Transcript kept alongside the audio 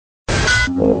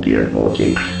Oh dear, oh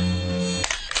dear.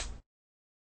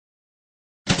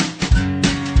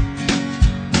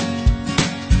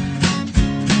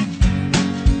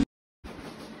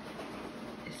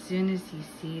 As soon as he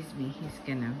sees me, he's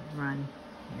gonna run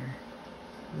here.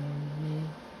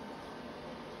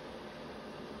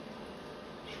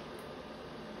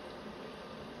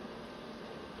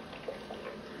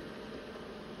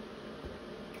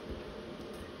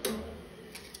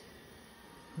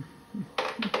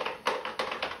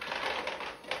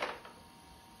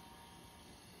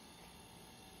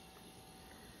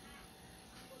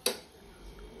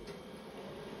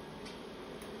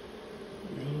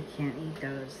 He can't eat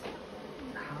those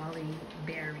holly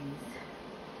berries.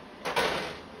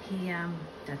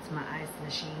 That's my ice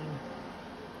machine.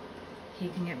 He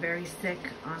can get very sick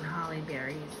on holly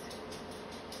berries.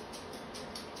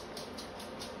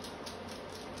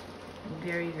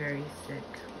 Very, very sick.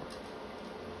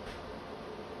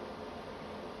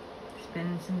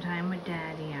 Spending some time with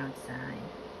Daddy outside.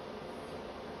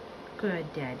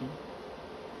 Good, Daddy.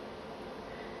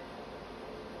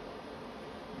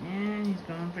 And he's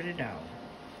going for the dog.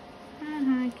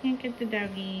 Can't get the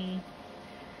doggy.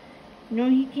 No,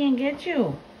 he can't get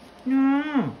you.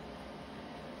 No.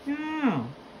 No,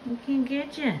 he can't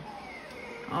get you.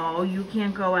 Oh, you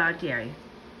can't go out there.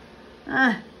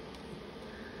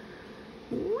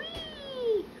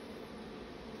 Whee!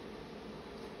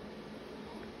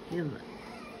 You look.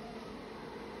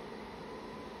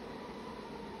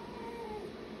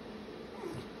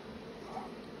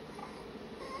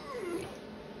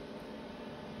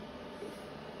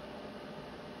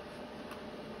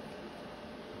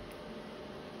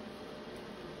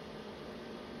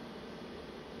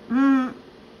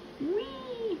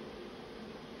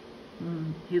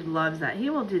 He loves that. He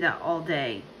will do that all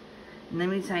day. And let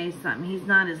me tell you something. He's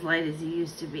not as light as he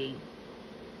used to be.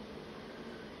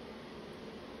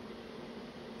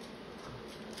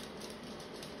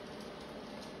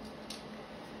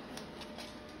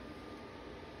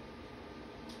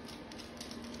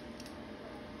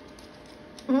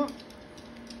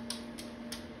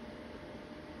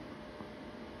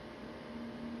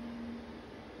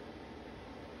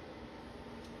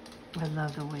 I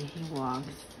love the way he walks.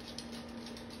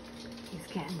 He's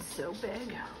getting so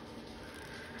big.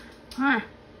 Huh,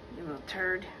 you little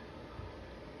turd.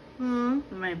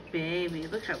 My baby,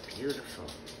 look how beautiful.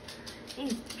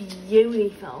 He's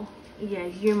beautiful.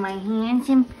 Yes, you're my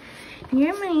handsome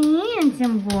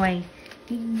boy.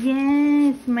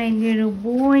 Yes, my little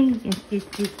boy.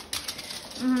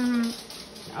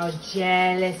 Oh,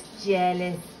 jealous.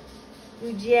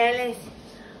 You jealous?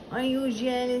 Are you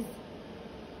jealous?